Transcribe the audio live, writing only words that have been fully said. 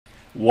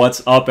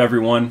What's up,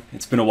 everyone?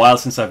 It's been a while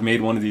since I've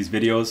made one of these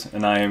videos,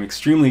 and I am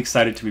extremely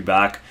excited to be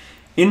back,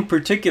 in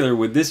particular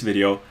with this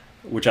video,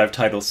 which I've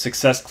titled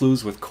Success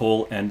Clues with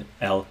Coll and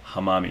El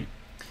Hammamy.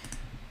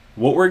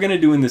 What we're going to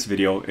do in this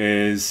video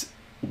is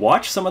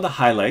watch some of the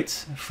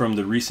highlights from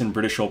the recent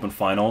British Open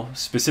final,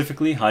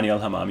 specifically Hania El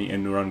Hammamy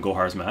and Nuran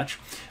Gohar's match.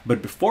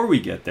 But before we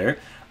get there,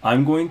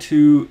 I'm going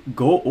to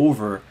go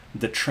over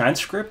the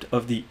transcript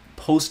of the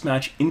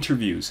post-match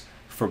interviews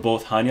for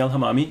both Hania El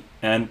Hammamy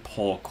and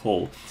Paul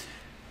Coll,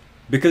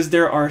 because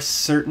there are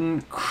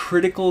certain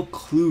critical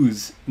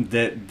clues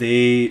that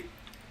they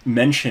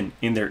mention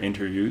in their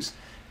interviews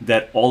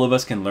that all of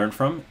us can learn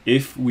from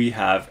if we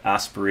have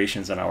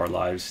aspirations in our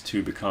lives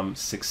to become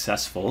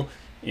successful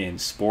in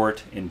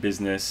sport, in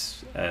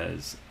business,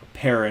 as a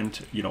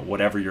parent,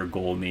 whatever your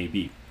goal may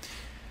be.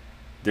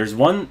 There's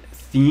one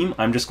theme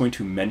I'm just going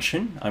to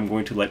mention. I'm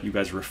going to let you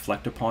guys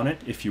reflect upon it.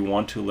 If you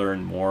want to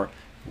learn more,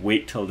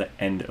 wait till the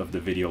end of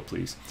the video,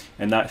 please.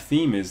 And that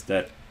theme is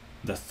that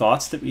the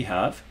thoughts that we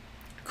have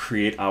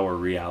create our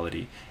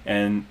reality.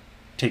 And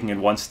taking it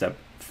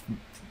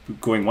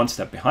going one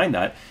step behind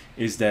that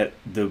is that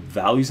the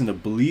values and the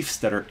beliefs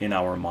that are in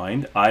our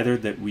mind, either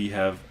that we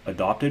have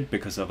adopted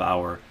because of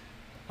our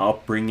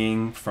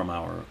upbringing, from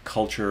our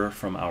culture,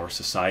 from our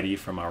society,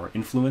 from our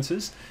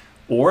influences,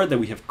 or that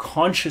we have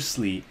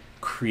consciously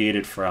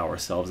created for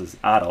ourselves as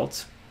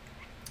adults.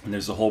 And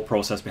there's a whole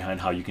process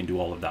behind how you can do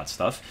all of that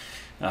stuff.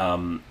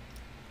 That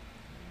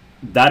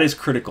is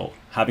critical.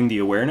 Having the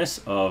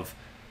awareness of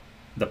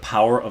the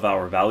power of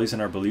our values and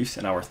our beliefs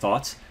and our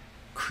thoughts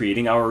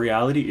creating our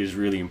reality is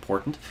really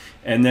important.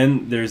 And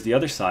then there's the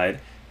other side,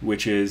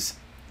 which is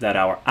that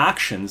our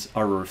actions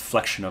are a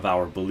reflection of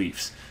our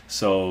beliefs.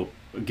 So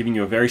giving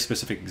you a very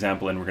specific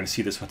example, and we're going to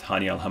see this with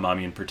Hania El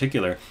Hammamy in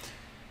particular,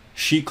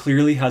 she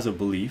clearly has a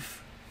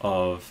belief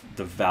of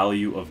the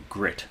value of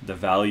grit, the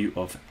value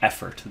of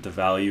effort, the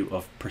value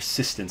of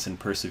persistence and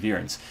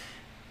perseverance.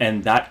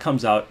 And that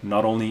comes out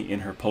not only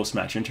in her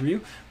post-match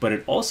interview, but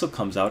it also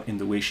comes out in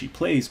the way she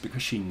plays,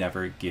 because she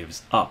never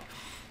gives up.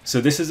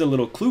 So this is a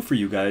little clue for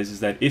you guys,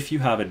 is that if you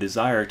have a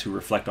desire to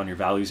reflect on your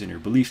values and your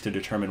beliefs to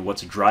determine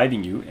what's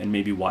driving you and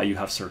maybe why you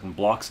have certain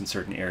blocks in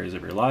certain areas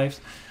of your lives,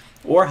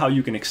 or how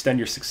you can extend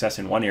your success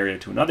in one area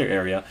to another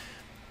area,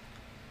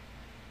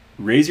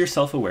 raise your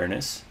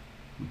self-awareness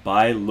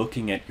by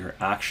looking at your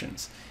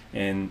actions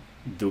and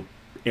the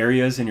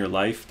areas in your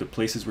life, the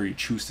places where you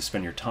choose to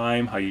spend your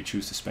time, how you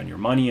choose to spend your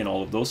money, and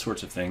all of those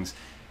sorts of things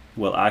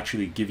will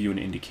actually give you an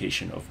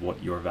indication of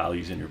what your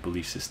values and your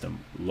belief system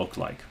look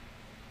like.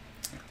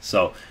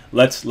 So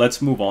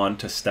let's move on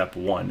to step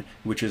one,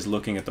 which is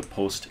looking at the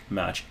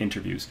post-match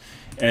interviews.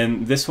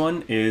 And this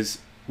one is,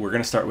 we're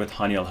going to start with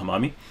Hania El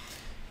Hammamy.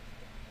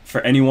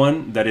 For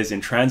anyone that is in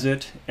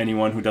transit,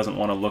 anyone who doesn't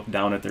want to look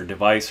down at their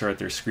device or at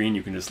their screen,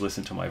 you can just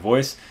listen to my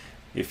voice.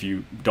 If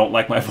you don't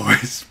like my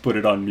voice, put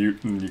it on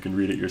mute and you can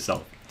read it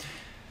yourself.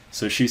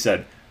 So she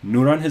said,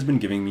 "Nuran has been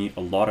giving me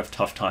a lot of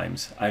tough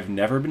times. I've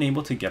never been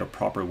able to get a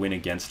proper win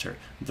against her.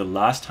 The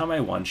last time I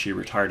won, she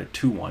retired at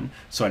 2-1,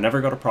 so I never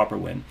got a proper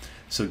win.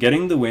 So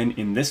getting the win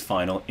in this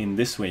final in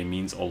this way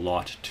means a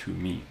lot to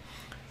me."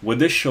 What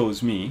this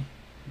shows me,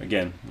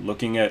 again,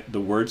 looking at the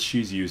words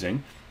she's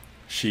using,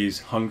 she's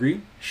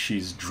hungry,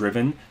 she's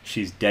driven,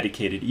 she's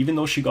dedicated. Even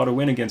though she got a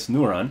win against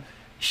Nuran,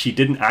 she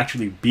didn't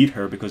actually beat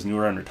her because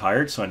Nuran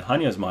retired. So in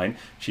Hania's mind,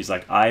 she's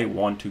like, I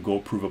want to go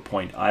prove a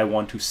point. I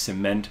want to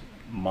cement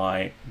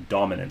my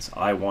dominance.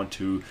 I want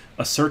to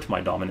assert my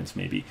dominance,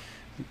 maybe.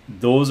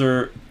 Those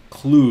are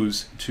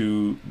clues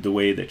to the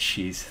way that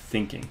she's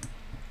thinking.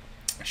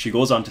 She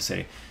goes on to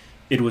say,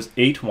 "It was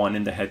 8-1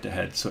 in the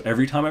head-to-head, so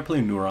every time I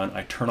play Nuran,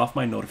 I turn off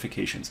my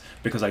notifications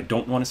because I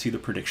don't want to see the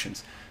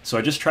predictions. So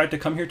I just tried to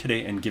come here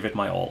today and give it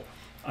my all.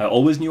 I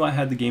always knew I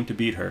had the game to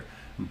beat her,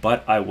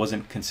 but I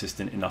wasn't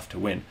consistent enough to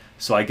win.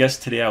 So I guess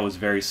today I was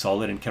very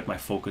solid and kept my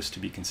focus to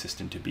be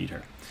consistent to beat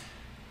her."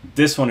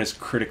 This one is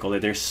critical.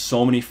 There's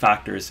so many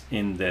factors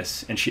in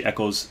this, and she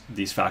echoes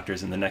these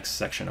factors in the next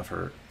section of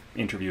her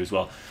interview as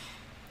well.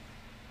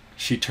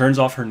 She turns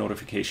off her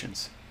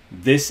notifications.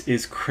 This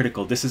is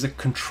critical. This is a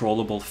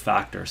controllable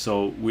factor.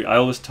 So I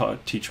always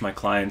teach my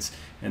clients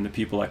and the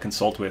people I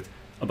consult with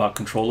about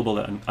controllable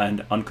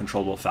and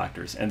uncontrollable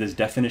factors. And this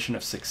definition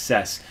of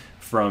success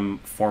from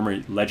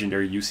former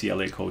legendary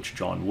UCLA coach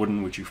John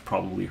Wooden, which you've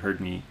probably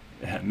heard me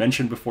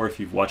mention before if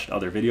you've watched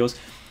other videos,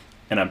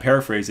 and I'm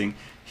paraphrasing,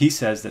 he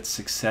says that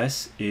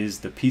success is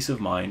the peace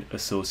of mind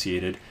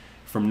associated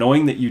from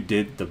knowing that you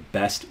did the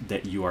best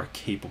that you are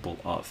capable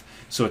of.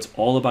 So it's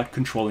all about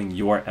controlling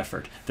your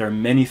effort. There are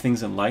many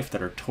things in life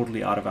that are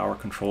totally out of our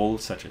control,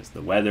 such as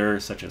the weather,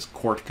 such as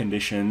court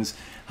conditions,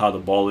 how the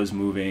ball is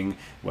moving,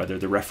 whether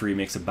the referee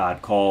makes a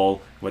bad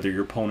call, whether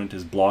your opponent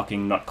is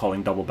blocking, not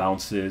calling double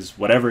bounces,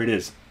 whatever it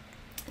is.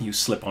 You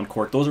slip on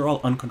court. Those are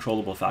all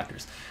uncontrollable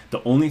factors.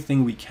 The only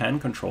thing we can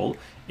control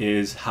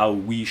is how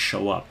we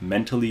show up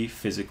mentally,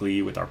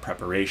 physically, with our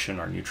preparation,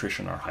 our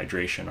nutrition, our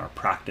hydration, our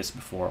practice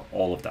before,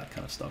 all of that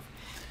kind of stuff.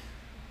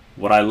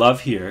 What I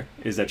love here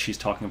is that she's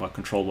talking about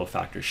controllable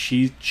factors.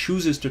 She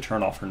chooses to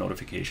turn off her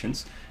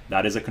notifications.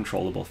 That is a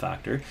controllable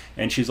factor.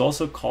 And she's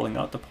also calling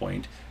out the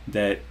point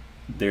that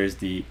there's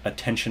the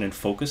attention and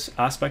focus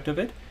aspect of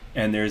it,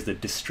 and there's the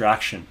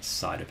distraction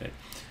side of it.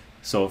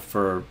 So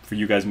for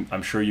you guys,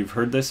 I'm sure you've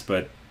heard this,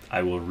 but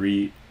I will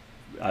restate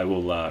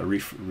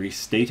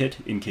it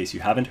in case you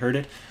haven't heard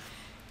it.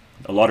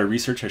 A lot of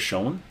research has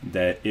shown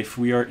that if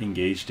we are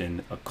engaged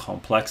in a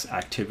complex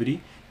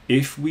activity,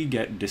 if we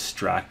get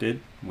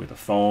distracted with a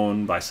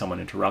phone by someone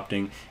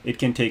interrupting, it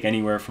can take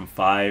anywhere from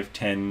 5,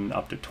 10,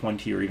 up to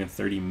 20 or even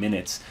 30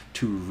 minutes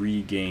to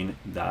regain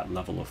that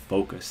level of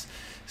focus.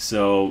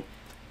 So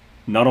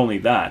not only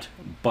that,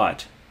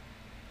 but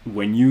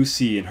when you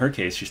see, in her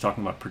case, she's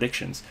talking about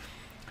predictions.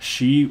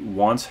 She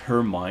wants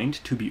her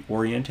mind to be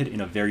oriented in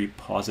a very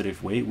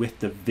positive way with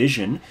the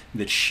vision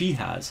that she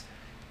has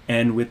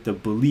and with the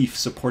belief,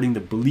 supporting the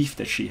belief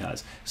that she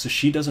has. So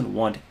she doesn't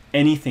want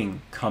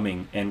anything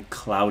coming and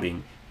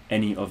clouding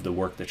any of the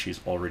work that she's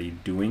already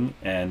doing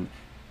and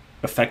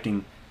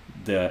affecting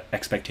the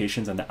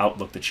expectations and the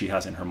outlook that she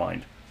has in her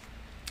mind.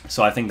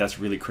 So I think that's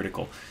really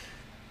critical.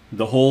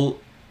 The whole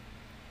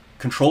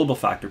controllable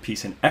factor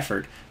piece and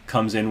effort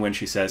comes in when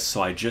she says,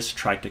 so I just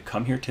tried to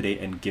come here today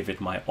and give it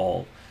my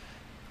all.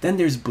 Then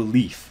there's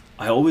belief.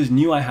 I always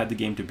knew I had the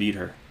game to beat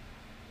her,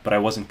 but I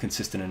wasn't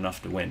consistent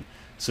enough to win.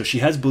 So she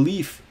has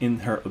belief in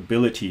her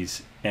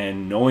abilities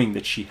and knowing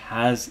that she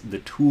has the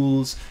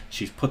tools,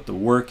 she's put the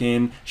work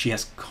in, she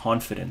has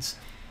confidence,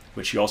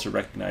 but she also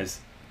recognized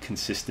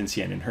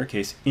consistency and, in her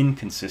case,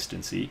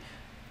 inconsistency,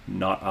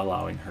 not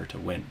allowing her to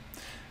win.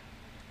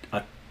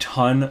 A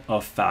ton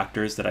of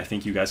factors that I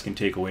think you guys can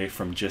take away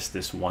from just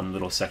this one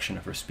little section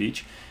of her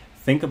speech.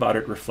 Think about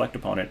it, reflect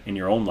upon it in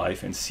your own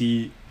life, and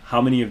see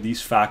how many of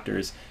these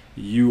factors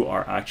you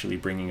are actually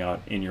bringing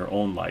out in your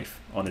own life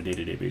on a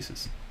day-to-day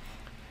basis.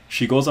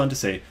 She goes on to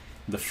say,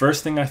 the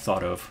first thing I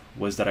thought of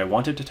was that I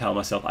wanted to tell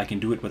myself I can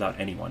do it without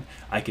anyone.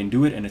 I can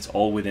do it and it's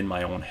all within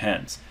my own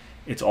hands.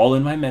 It's all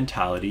in my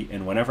mentality,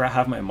 and whenever I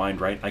have my mind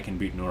right, I can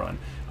beat Nuran.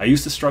 I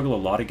used to struggle a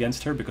lot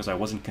against her because I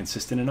wasn't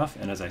consistent enough,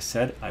 and as I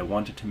said, I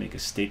wanted to make a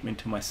statement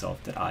to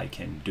myself that I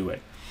can do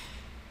it.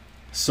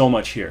 So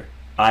much here.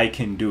 I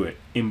can do it.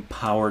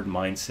 Empowered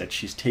mindset.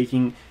 She's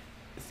taking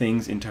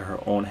things into her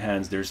own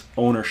hands. There's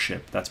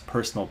ownership. That's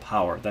personal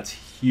power. That's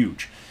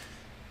huge.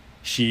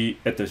 She,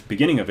 at the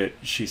beginning of it,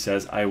 she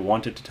says, I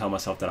wanted to tell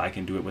myself that I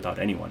can do it without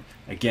anyone.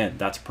 Again,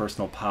 that's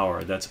personal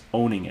power. That's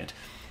owning it.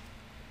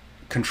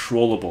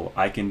 Controllable.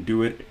 I can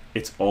do it.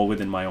 It's all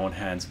within my own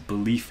hands.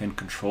 Belief in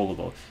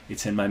controllable.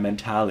 It's in my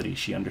mentality.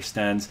 She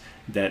understands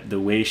that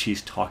the way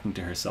she's talking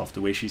to herself,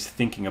 the way she's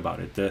thinking about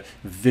it, the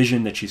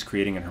vision that she's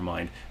creating in her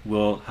mind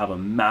will have a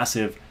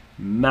massive,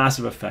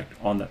 massive effect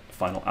on the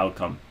final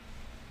outcome.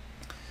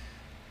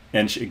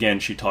 And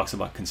she talks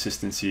about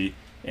consistency,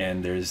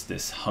 and there's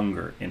this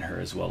hunger in her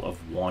as well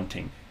of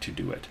wanting to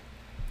do it.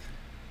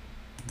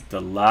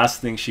 The last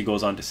thing she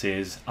goes on to say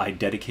is, I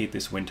dedicate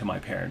this win to my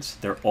parents.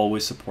 They're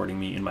always supporting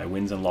me in my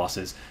wins and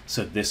losses,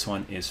 so this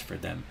one is for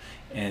them.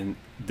 And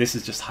this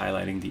is just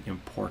highlighting the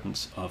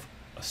importance of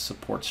a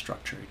support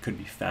structure. It could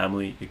be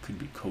family, it could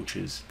be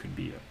coaches, it could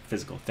be a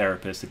physical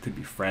therapist, it could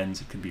be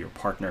friends, it could be your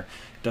partner,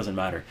 it doesn't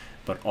matter.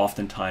 But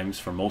oftentimes,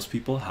 for most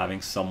people,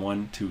 having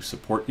someone to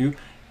support you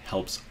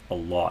helps a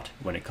lot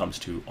when it comes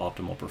to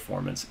optimal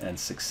performance and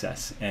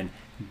success and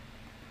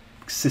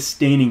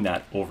sustaining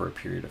that over a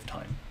period of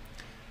time.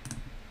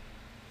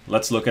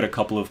 Let's look at a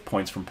couple of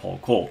points from Paul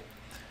Coll.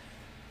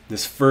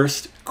 This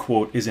first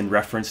quote is in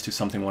reference to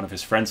something one of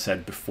his friends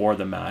said before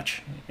the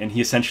match, and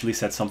he essentially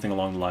said something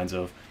along the lines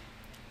of,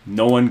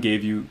 no one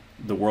gave you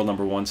the world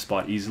 #1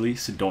 spot easily,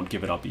 so don't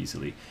give it up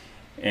easily.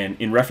 And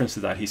in reference to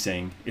that, he's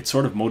saying, it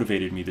sort of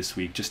motivated me this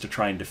week just to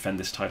try and defend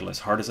this title as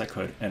hard as I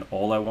could, and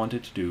all I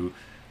wanted to do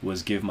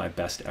was give my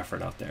best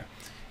effort out there.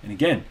 And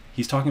again,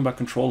 he's talking about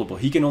controllable.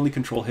 He can only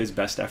control his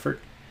best effort,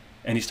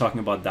 and he's talking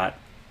about that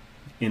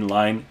in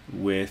line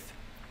with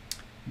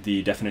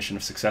the definition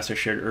of success I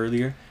shared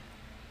earlier.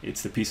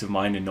 It's the peace of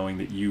mind and knowing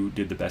that you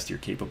did the best you're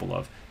capable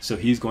of. So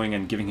he's going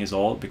and giving his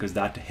all because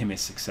that to him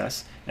is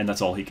success, and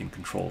that's all he can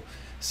control.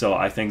 So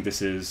I think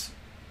this is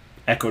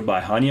echoed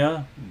by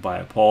Hania,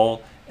 by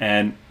Paul,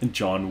 and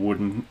John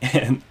Wooden,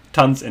 and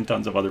tons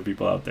of other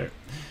people out there.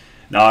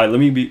 Now let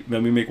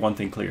me make one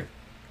thing clear.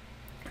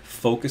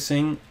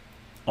 Focusing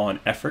on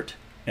effort,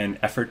 and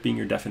effort being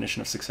your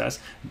definition of success,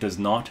 does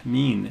not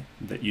mean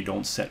that you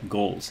don't set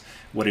goals.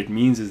 What it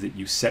means is that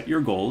you set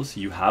your goals,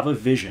 you have a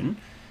vision,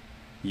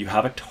 you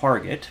have a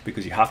target,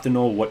 because you have to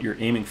know what you're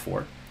aiming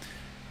for,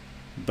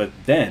 but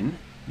then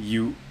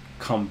you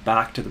come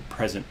back to the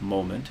present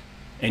moment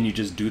and you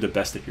just do the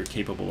best that you're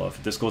capable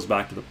of. This goes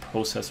back to the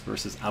process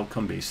versus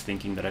outcome-based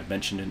thinking that I've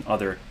mentioned in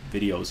other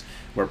videos,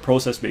 where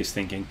process-based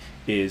thinking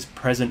is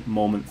present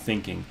moment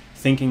thinking,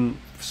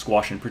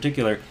 squash in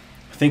particular,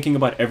 thinking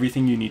about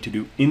everything you need to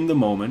do in the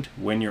moment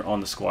when you're on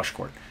the squash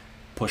court.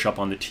 Push up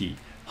on the tee,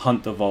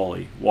 hunt the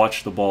volley,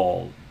 watch the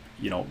ball,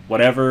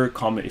 whatever,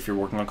 if you're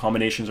working on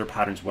combinations or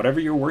patterns, whatever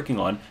you're working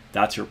on,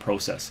 that's your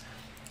process.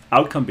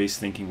 Outcome-based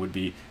thinking would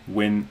be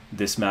win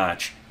this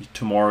match.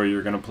 Tomorrow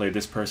you're going to play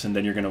this person,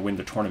 then you're going to win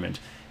the tournament.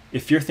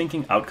 If you're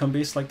thinking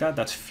outcome-based like that,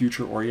 that's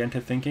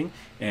future-oriented thinking,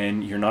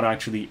 and you're not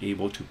actually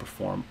able to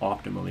perform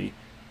optimally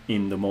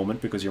in the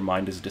moment because your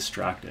mind is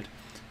distracted.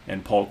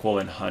 And Paul, Coll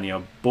and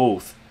Hania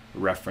both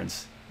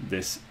reference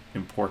this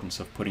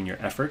importance of putting your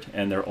effort,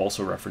 and they're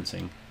also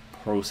referencing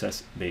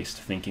process-based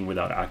thinking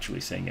without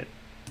actually saying it.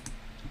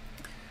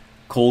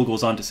 Coll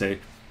goes on to say,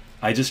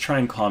 I just try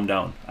and calm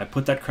down. I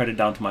put that credit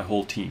down to my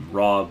whole team,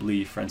 Rob,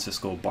 Lee,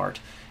 Francisco, Bart.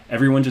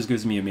 Everyone just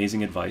gives me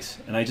amazing advice,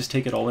 and I just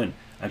take it all in.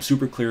 I'm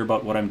super clear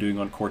about what I'm doing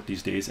on court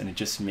these days, and it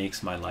just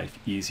makes my life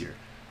easier.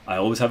 I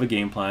always have a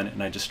game plan,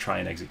 and I just try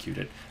and execute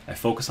it. I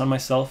focus on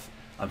myself.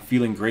 I'm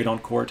feeling great on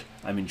court.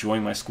 I'm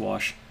enjoying my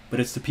squash, but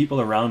it's the people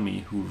around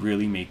me who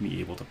really make me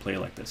able to play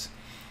like this.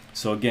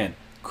 So again,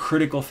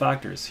 critical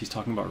factors. He's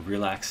talking about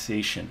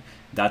relaxation.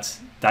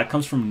 That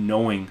comes from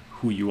knowing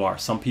who you are.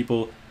 Some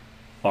people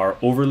are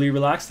overly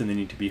relaxed and they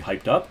need to be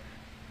hyped up.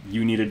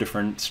 You need a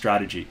different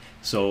strategy.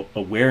 So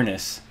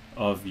awareness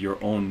of your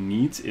own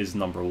needs is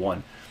number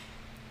one.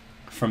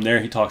 From there,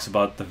 he talks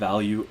about the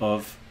value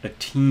of a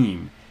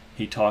team.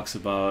 He talks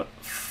about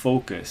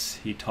focus.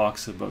 He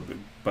talks about,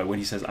 but when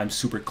he says, I'm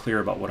super clear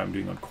about what I'm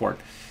doing on court,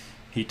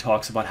 he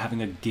talks about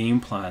having a game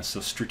plan,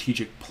 so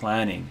strategic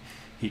planning.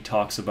 He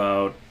talks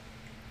about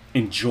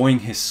enjoying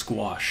his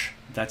squash.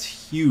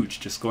 That's huge,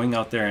 just going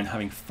out there and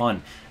having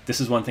fun. This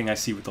is one thing I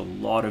see with a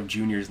lot of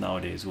juniors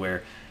nowadays,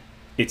 where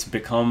it's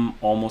become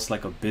almost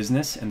like a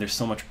business and there's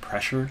so much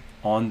pressure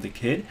on the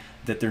kid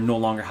that they're no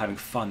longer having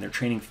fun. They're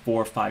training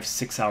 4, 5,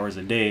 6 hours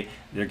a day.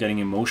 They're getting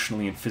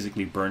emotionally and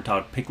physically burnt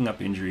out, picking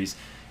up injuries.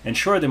 And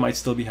sure, they might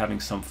still be having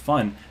some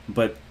fun,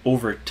 but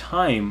over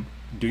time,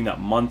 doing that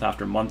month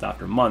after month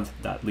after month,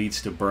 that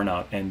leads to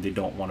burnout and they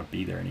don't want to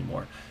be there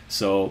anymore.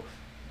 So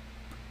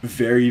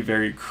very,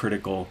 very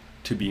critical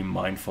to be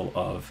mindful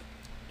of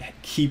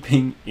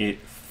keeping it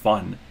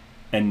fun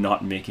and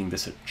not making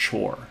this a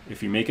chore.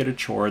 If you make it a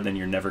chore, then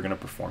you're never going to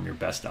perform your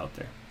best out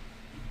there.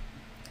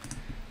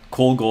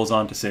 Coll goes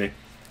on to say,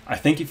 I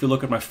think if you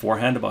look at my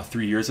forehand about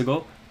 3 years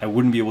ago, I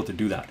wouldn't be able to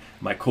do that.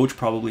 My coach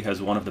probably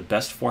has one of the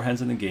best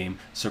forehands in the game,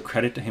 so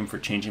credit to him for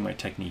changing my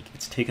technique.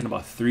 It's taken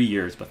about 3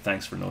 years, but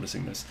thanks for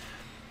noticing this.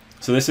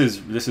 So this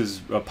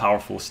is a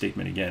powerful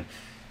statement again.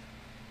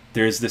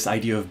 There's this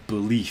idea of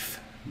belief,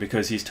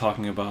 because he's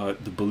talking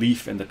about the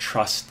belief and the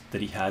trust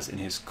that he has in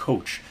his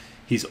coach.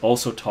 He's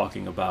also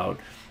talking about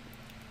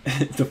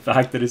the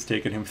fact that it's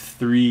taken him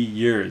 3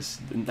 years,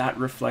 and that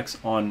reflects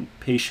on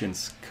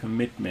patience,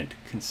 commitment,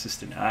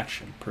 consistent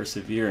action,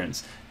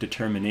 perseverance,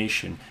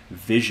 determination,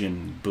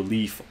 vision,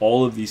 belief,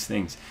 all of these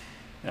things.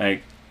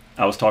 I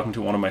was talking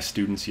to one of my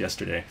students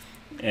yesterday,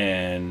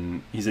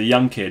 and he's a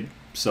young kid,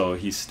 so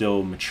he's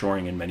still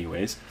maturing in many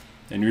ways.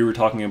 And we were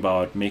talking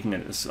about making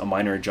a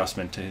minor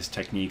adjustment to his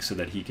technique so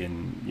that he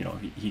can, you know,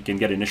 he can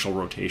get initial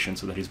rotation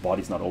so that his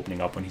body's not opening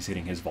up when he's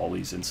hitting his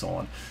volleys and so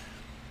on.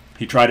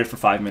 He tried it for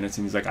 5 minutes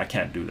and he's like, I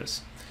can't do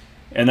this.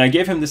 And I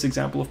gave him this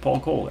example of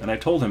Paul Coll, and I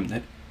told him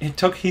that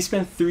he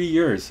spent 3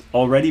 years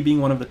already being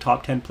one of the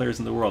top 10 players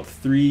in the world,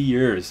 3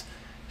 years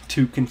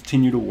to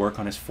continue to work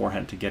on his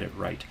forehand to get it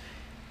right.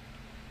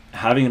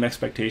 Having an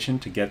expectation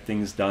to get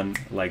things done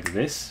like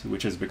this,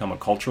 which has become a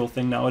cultural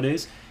thing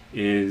nowadays,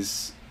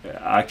 is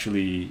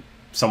actually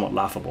somewhat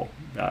laughable.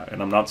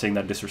 And I'm not saying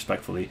that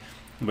disrespectfully,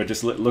 but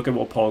just look at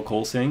what Paul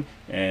Coll's saying,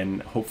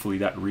 and hopefully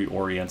that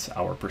reorients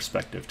our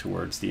perspective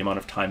towards the amount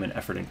of time and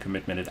effort and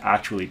commitment it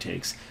actually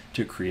takes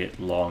to create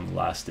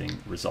long-lasting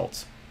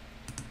results.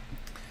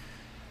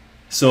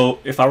 So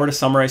if I were to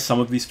summarize some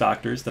of these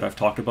factors that I've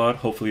talked about,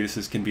 hopefully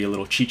this can be a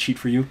little cheat sheet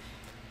for you.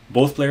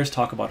 Both players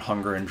talk about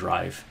hunger and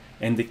drive,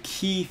 and the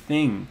key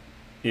thing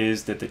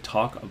is that they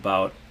talk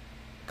about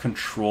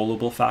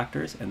controllable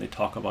factors and they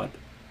talk about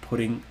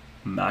putting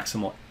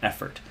maximal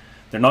effort.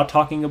 They're not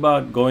talking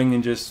about going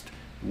and just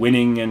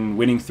winning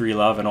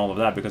 3-love and all of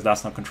that, because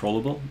that's not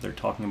controllable. They're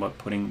talking about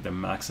putting the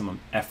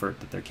maximum effort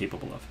that they're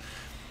capable of.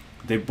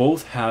 They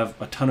both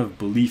have a ton of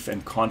belief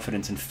and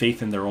confidence and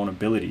faith in their own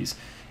abilities,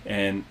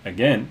 and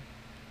again,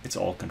 it's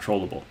all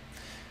controllable.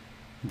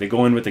 They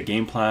go in with a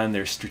game plan,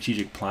 their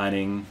strategic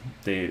planning,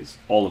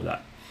 all of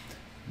that.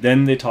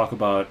 Then they talk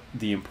about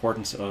the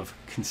importance of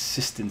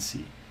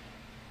consistency.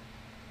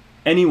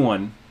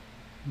 Anyone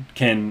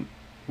can,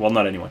 well,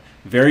 not anyone,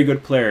 very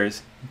good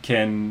players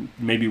can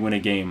maybe win a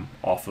game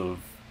off of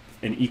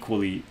an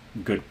equally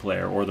good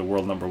player or the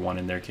world #1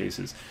 in their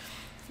cases.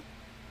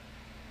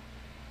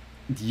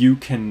 You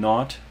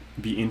cannot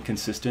be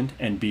inconsistent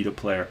and beat a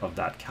player of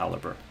that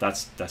caliber.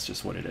 That's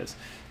just what it is.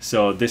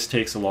 So this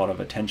takes a lot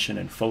of attention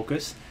and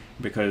focus,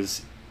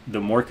 because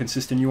the more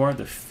consistent you are,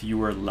 the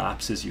fewer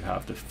lapses you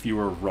have, the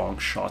fewer wrong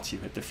shots you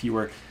hit, the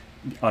fewer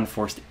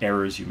unforced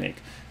errors you make.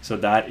 So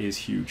that is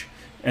huge.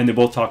 And they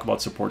both talk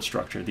about support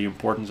structure, the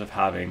importance of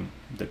having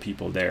the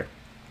people there.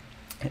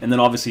 And then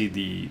obviously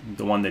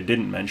the one they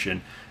didn't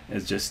mention,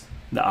 is just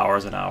the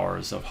hours and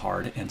hours of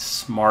hard and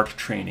smart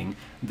training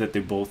that they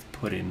both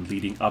put in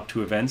leading up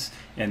to events,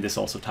 and this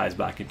also ties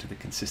back into the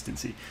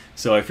consistency.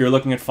 So if you're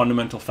looking at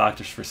fundamental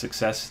factors for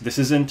success, this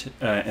isn't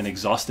an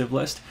exhaustive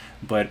list,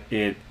 but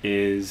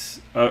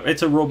it's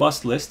a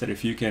robust list that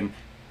if you can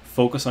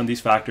focus on these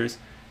factors,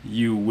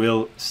 you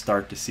will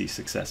start to see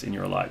success in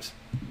your lives.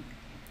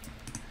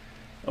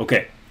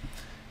 Okay,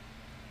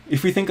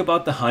 if we think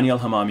about the Hania El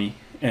Hammamy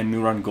and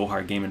Nuran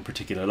Gohar game in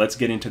particular, let's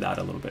get into that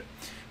a little bit.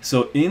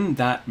 So in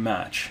that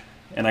match,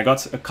 and I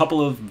got a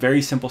couple of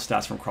very simple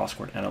stats from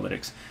cross-court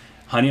analytics.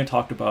 Hania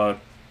talked about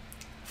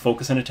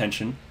focus and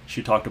attention.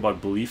 She talked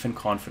about belief and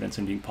confidence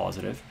and being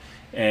positive.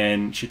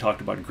 And she talked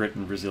about grit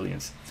and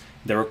resilience.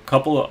 There were a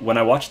couple when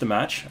I watched the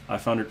match, I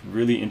found it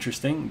really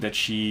interesting that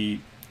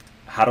she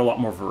had a lot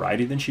more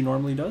variety than she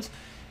normally does.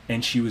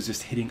 And she was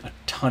just hitting a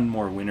ton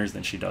more winners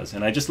than she does.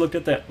 And I just looked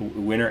at the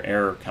winner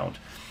error count.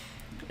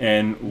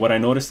 And what I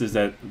noticed is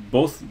that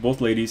both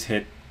ladies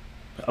hit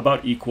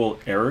about equal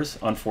errors,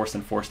 unforced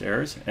and forced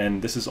errors,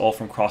 and this is all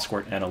from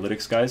cross-court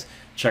analytics, guys.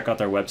 Check out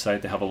their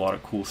website. They have a lot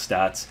of cool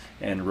stats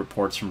and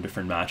reports from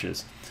different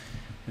matches.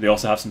 They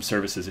also have some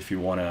services if you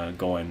want to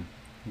go and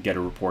get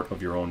a report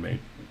of your own made.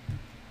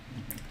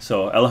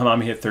 So El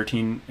Hammamy hit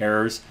 13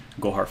 errors,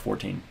 Gohar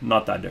 14.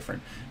 Not that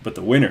different. But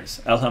the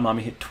winners, El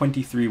Hammamy hit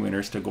 23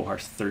 winners to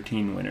Gohar's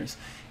 13 winners.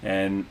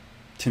 And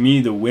to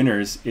me, the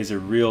winners is a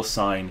real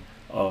sign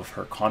of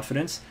her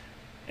confidence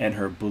and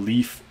her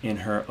belief in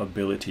her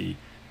ability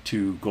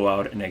to go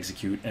out and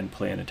execute and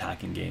play an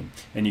attacking game.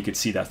 And you could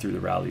see that through the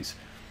rallies.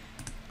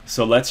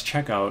 So let's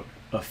check out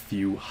a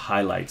few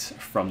highlights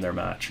from their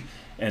match.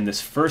 And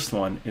this first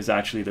one is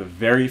actually the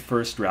very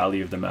first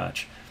rally of the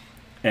match.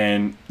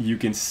 And you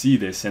can see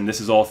this, and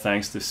this is all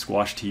thanks to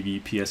Squash TV,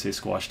 PSA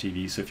Squash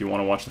TV. So if you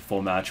want to watch the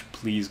full match,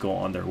 please go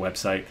on their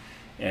website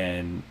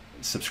and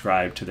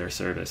subscribe to their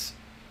service.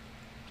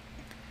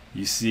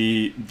 You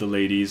see the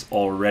ladies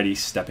already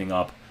stepping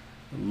up,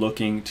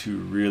 looking to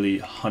really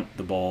hunt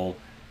the ball,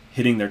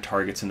 hitting their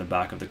targets in the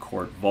back of the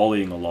court,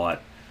 volleying a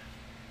lot.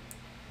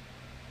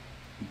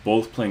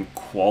 Both playing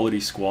quality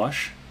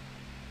squash,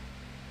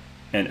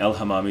 and El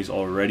Hammamy's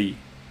already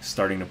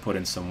starting to put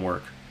in some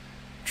work.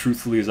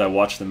 Truthfully, as I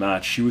watched the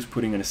match, she was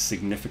putting in a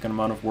significant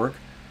amount of work,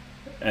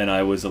 and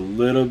I was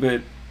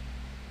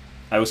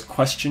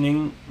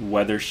questioning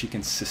whether she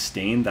can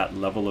sustain that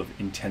level of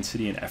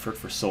intensity and effort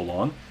for so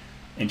long,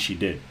 and she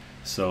did.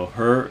 So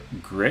her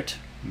grit,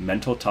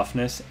 mental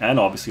toughness, and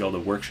obviously all the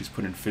work she's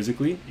put in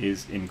physically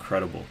is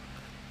incredible.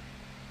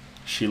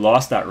 She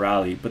lost that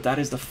rally, but that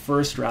is the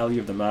first rally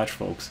of the match,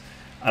 folks.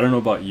 I don't know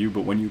about you,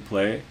 but when you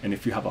play, and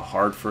if you have a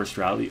hard first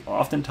rally,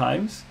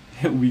 oftentimes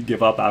we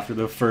give up after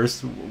the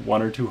first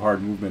one or two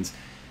hard movements.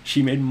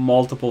 She made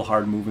multiple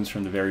hard movements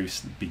from the very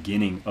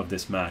beginning of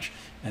this match,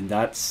 and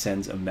that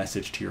sends a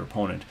message to your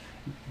opponent.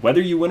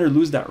 Whether you win or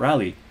lose that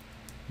rally,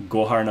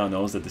 Gohar now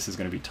knows that this is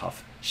going to be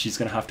tough. She's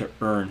going to have to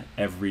earn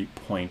every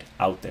point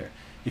out there.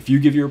 If you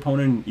give your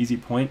opponent an easy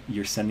point,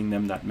 you're sending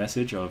them that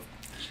message of,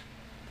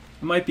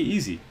 it might be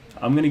easy.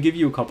 I'm going to give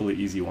you a couple of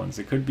easy ones.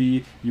 It could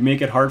be, you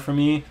make it hard for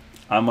me,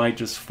 I might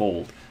just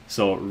fold.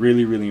 So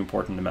really, really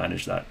important to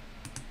manage that.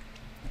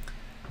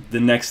 The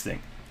next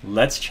thing,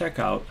 let's check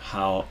out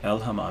how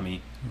El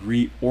Hammamy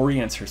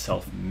reorients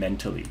herself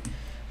mentally.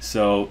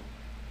 So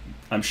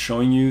I'm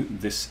showing you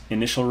this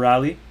initial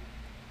rally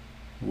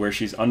where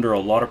she's under a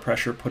lot of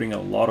pressure, putting a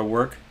lot of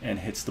work, and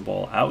hits the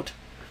ball out.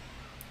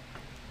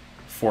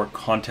 For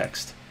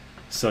context,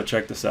 so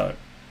check this out.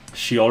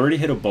 She already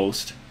hit a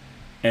boast,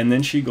 and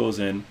then she goes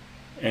in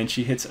and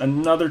she hits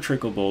another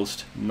trickle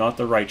boast, not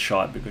the right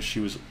shot because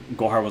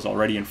Gohar was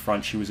already in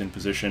front, she was in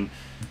position.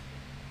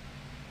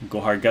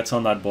 Gohar gets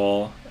on that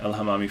ball, El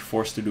Hammamy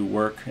forced to do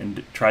work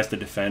and tries to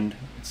defend.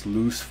 It's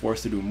loose,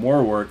 forced to do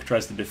more work,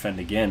 tries to defend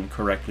again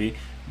correctly,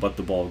 but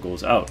the ball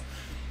goes out.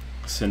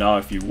 So now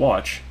if you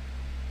watch,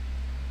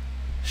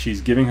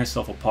 she's giving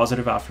herself a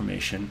positive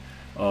affirmation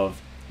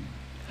of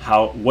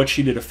what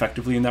she did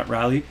effectively in that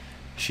rally.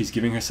 She's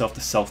giving herself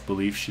the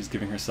self-belief, she's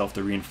giving herself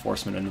the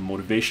reinforcement and the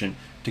motivation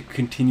to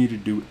continue to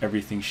do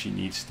everything she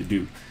needs to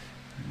do.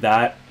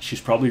 That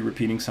she's probably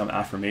repeating some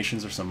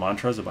affirmations or some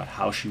mantras about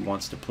how she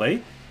wants to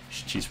play.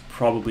 She's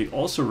probably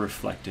also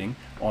reflecting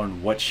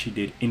on what she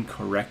did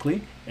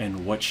incorrectly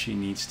and what she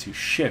needs to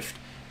shift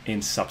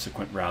in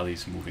subsequent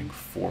rallies moving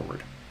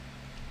forward.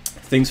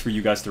 Things for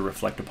you guys to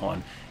reflect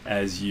upon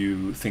as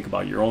you think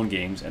about your own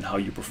games and how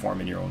you perform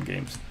in your own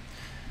games.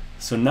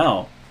 So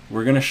now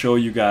we're going to show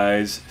you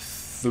guys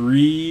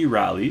 3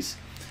 rallies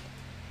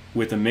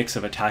with a mix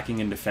of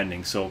attacking and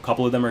defending. So a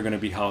couple of them are going to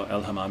be how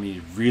El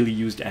Hammamy really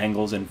used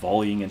angles and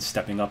volleying and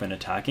stepping up and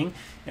attacking,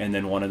 and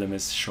then one of them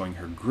is showing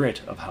her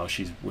grit of how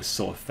she was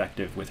so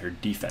effective with her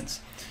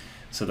defense.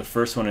 So the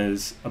first one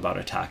is about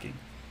attacking.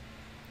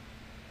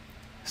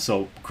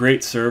 So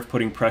great serve,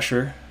 putting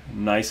pressure,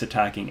 nice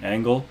attacking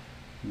angle,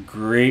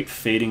 great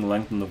fading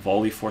length in the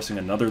volley, forcing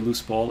another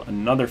loose ball,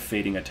 another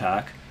fading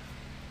attack,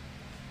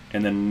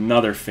 and then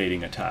another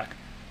fading attack,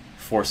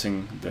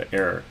 forcing the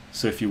error.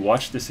 So if you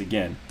watch this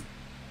again,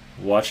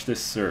 watch this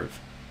serve.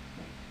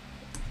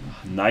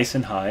 nice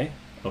and high,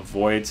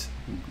 avoids,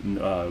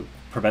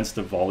 prevents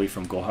the volley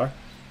from Gohar,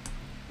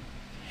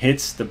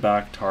 hits the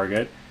back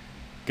target,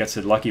 gets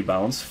a lucky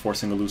bounce,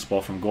 forcing a loose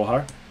ball from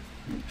Gohar,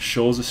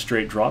 shows a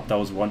straight drop, that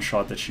was one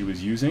shot that she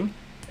was using,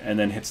 and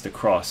then hits the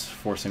cross,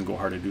 forcing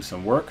Gohar to do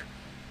some work.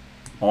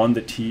 On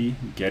the tee,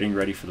 getting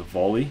ready for the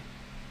volley,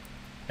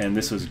 and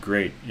this was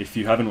great. If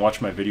you haven't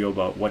watched my video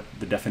about what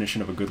the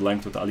definition of a good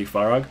length with Ali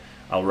Farag,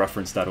 I'll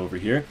reference that over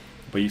here.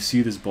 But you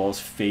see this ball's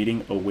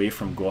fading away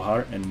from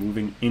Gohar and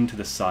moving into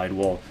the side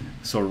wall.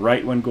 So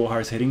right when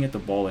Gohar's hitting it, the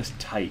ball is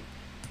tight.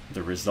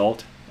 The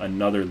result,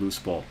 another loose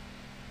ball.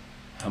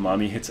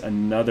 Hammamy hits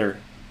another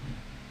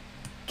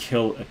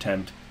kill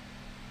attempt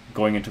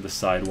going into the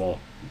side wall.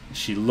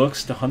 She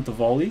looks to hunt the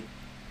volley,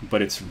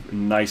 but it's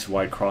nice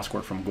wide cross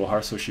court from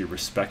Gohar, so she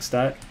respects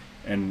that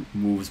and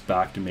moves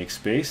back to make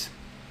space.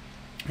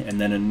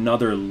 And then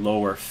another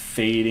lower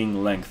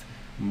fading length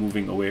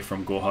moving away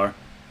from Gohar.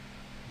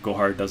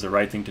 Gohar does the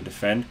right thing to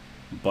defend,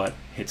 but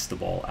hits the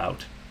ball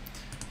out.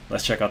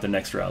 Let's check out the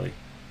next rally.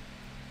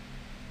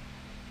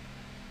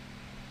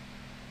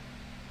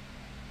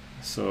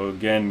 So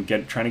again,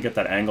 trying to get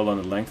that angle on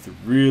the length,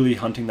 really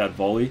hunting that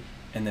volley,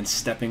 and then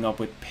stepping up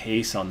with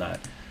pace on that.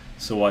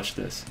 So watch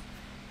this.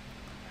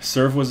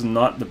 Serve was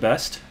not the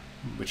best,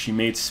 but she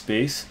made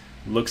space,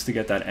 looks to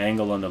get that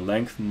angle on the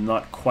length,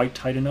 not quite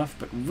tight enough,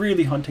 but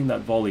really hunting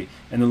that volley.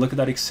 And then look at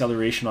that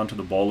acceleration onto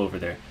the ball over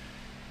there.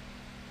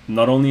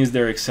 Not only is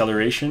there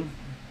acceleration,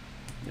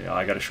 yeah,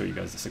 I got to show you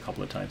guys this a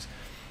couple of times.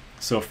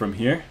 So from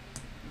here,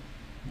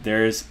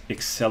 there's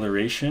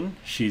acceleration.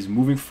 She's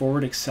moving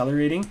forward,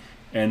 accelerating,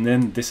 and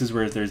then this is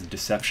where there's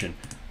deception.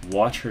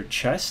 Watch her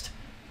chest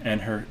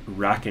and her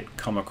racket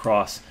come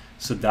across.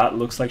 So that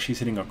looks like she's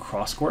hitting a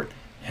cross court.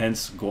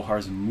 Hence,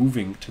 Gohar's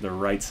moving to the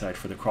right side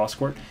for the cross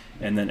court,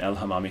 and then El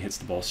Hammamy hits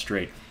the ball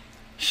straight.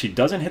 She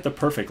doesn't hit the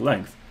perfect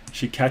length.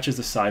 She catches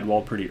the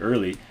sidewall pretty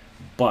early,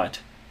 but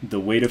the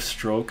weight of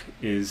stroke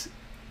is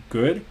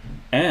good,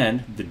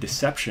 and the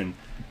deception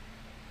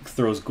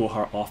throws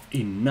Gohar off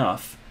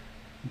enough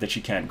that she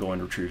can't go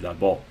and retrieve that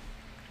ball.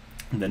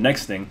 And the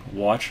next thing,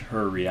 watch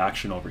her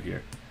reaction over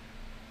here.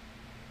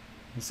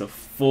 It's a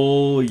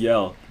full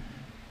yell.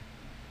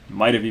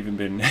 Might have even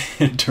been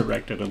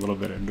directed a little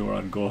bit at Nur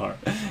on Gohar.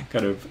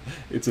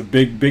 It's a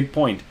big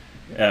point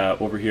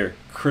over here.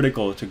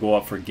 Critical to go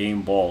up for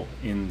game ball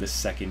in the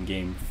second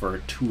game for a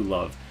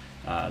 2-love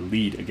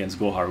lead against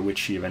Gohar, which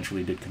she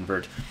eventually did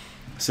convert.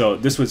 So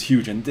this was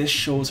huge, and this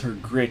shows her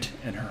grit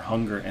and her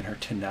hunger and her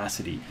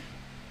tenacity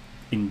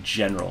in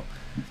general.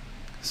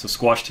 So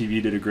Squash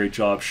TV did a great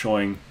job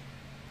showing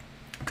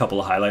a couple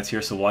of highlights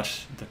here. So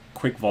watch the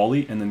quick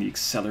volley and then the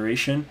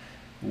acceleration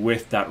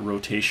with that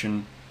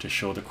rotation to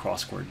show the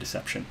cross-court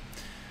deception.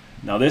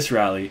 Now this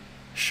rally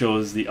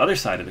shows the other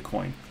side of the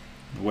coin,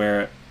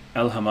 where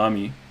El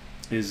Hammamy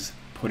is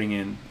putting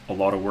in a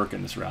lot of work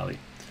in this rally.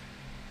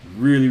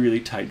 Really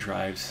tight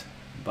drives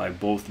by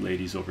both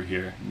ladies over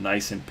here.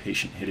 Nice and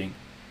patient hitting.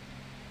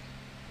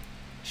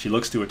 She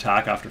looks to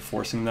attack after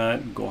forcing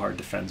that. Gohar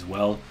defends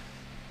well.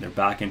 They're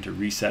back into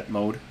reset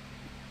mode.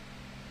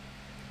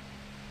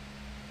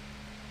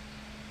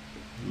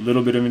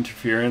 Little bit of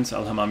interference.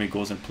 El Hammamy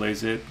goes and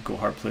plays it.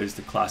 Gohar plays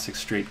the classic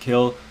straight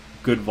kill.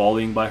 Good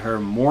volleying by her.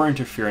 More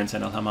interference,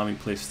 and El Hammamy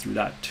plays through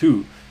that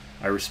too.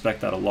 I respect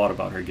that a lot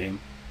about her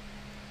game.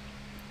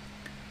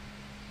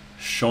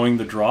 Showing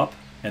the drop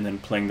and then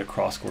playing the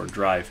cross-court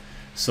drive.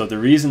 So the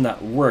reason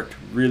that worked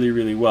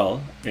really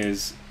well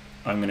is,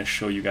 I'm going to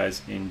show you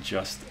guys in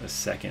just a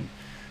second.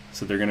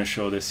 So they're going to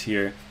show this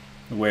here,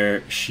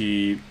 where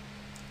she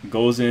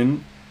goes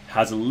in,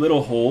 has a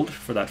little hold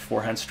for that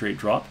forehand straight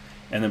drop,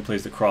 and then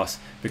plays the cross.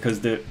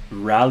 Because the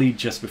rally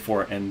just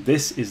before, and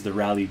this is the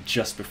rally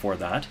just before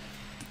that,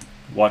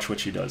 watch what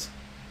she does.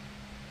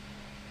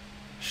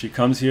 She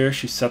comes here,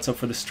 she sets up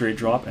for the straight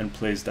drop and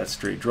plays that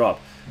straight drop.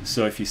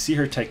 So if you see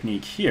her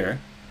technique here,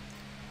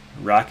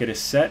 racket is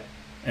set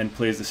and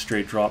plays the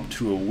straight drop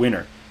to a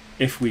winner.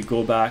 If we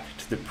go back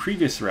to the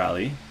previous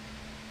rally,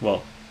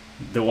 well,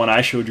 the one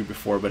I showed you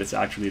before, but it's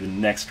actually the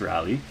next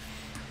rally,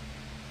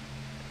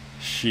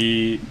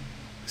 she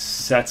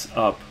sets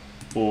up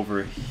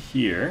over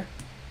here,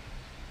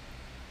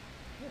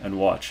 and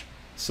watch.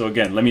 So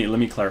again, let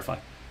me clarify.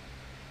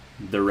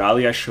 The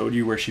rally I showed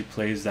you where she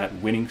plays that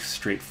winning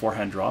straight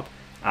forehand drop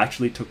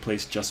actually took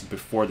place just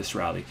before this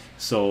rally.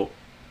 So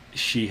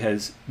she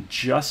has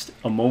just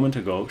a moment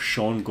ago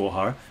shown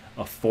Gohar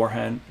a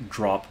forehand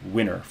drop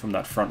winner from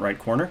that front right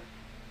corner,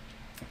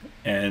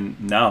 and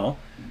now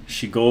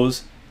she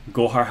goes,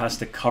 Gohar has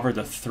to cover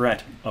the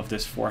threat of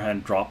this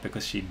forehand drop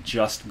because she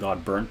just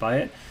got burnt by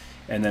it,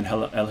 and then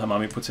El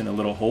Hammamy puts in a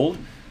little hold,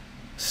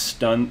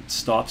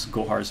 stops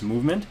Gohar's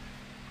movement,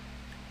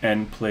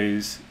 and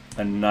plays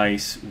a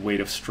nice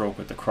weight of stroke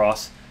with the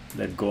cross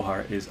that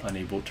Gohar is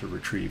unable to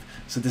retrieve.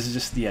 So this is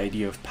just the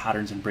idea of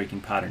patterns and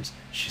breaking patterns.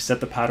 She set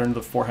the pattern of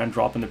the forehand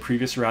drop in the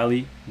previous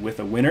rally with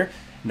a winner.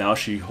 Now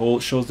she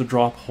shows the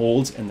drop,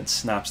 holds, and then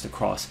snaps the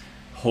cross.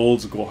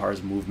 Holds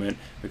Gohar's movement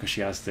because she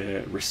has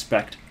to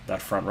respect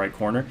that front right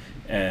corner,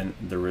 and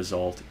the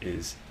result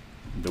is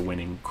the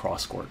winning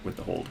cross court with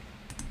the hold.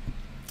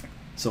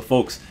 So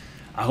folks,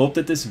 I hope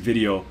that this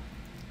video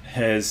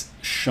has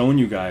shown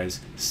you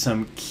guys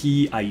some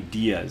key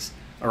ideas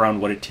around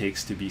what it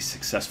takes to be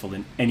successful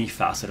in any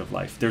facet of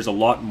life. There's a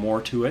lot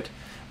more to it,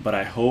 but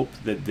I hope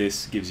that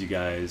this gives you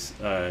guys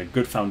a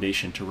good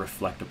foundation to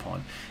reflect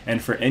upon.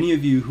 And for any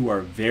of you who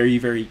are very,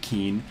 very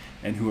keen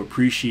and who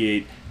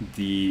appreciate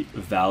the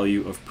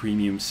value of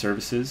premium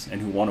services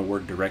and who want to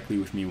work directly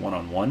with me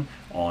one-on-one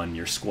on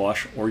your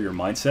squash or your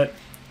mindset,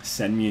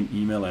 send me an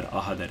email at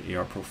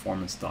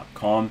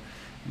ahad@arperformance.com.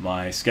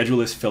 My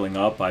schedule is filling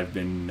up. I've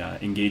been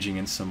engaging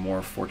in some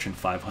more Fortune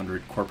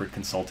 500 corporate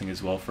consulting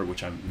as well, for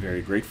which I'm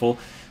very grateful.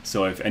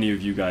 So if any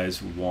of you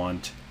guys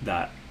want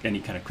that, any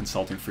kind of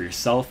consulting for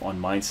yourself on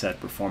mindset,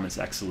 performance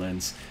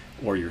excellence,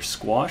 or your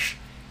squash,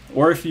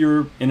 or if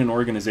you're in an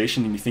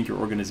organization and you think your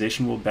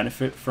organization will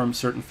benefit from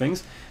certain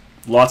things,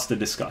 lots to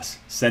discuss.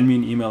 Send me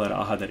an email at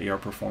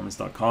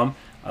ahad@arperformance.com.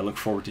 I look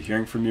forward to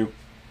hearing from you.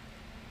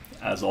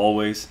 As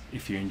always,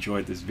 if you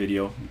enjoyed this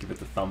video, give it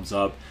the thumbs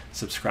up,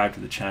 subscribe to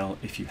the channel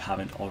if you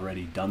haven't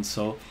already done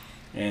so,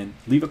 and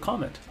leave a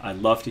comment.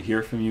 I'd love to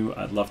hear from you.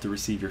 I'd love to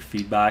receive your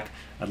feedback.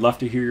 I'd love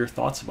to hear your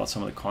thoughts about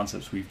some of the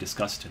concepts we've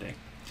discussed today.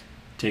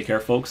 Take care,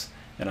 folks,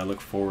 and I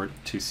look forward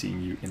to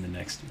seeing you in the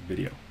next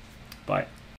video. Bye.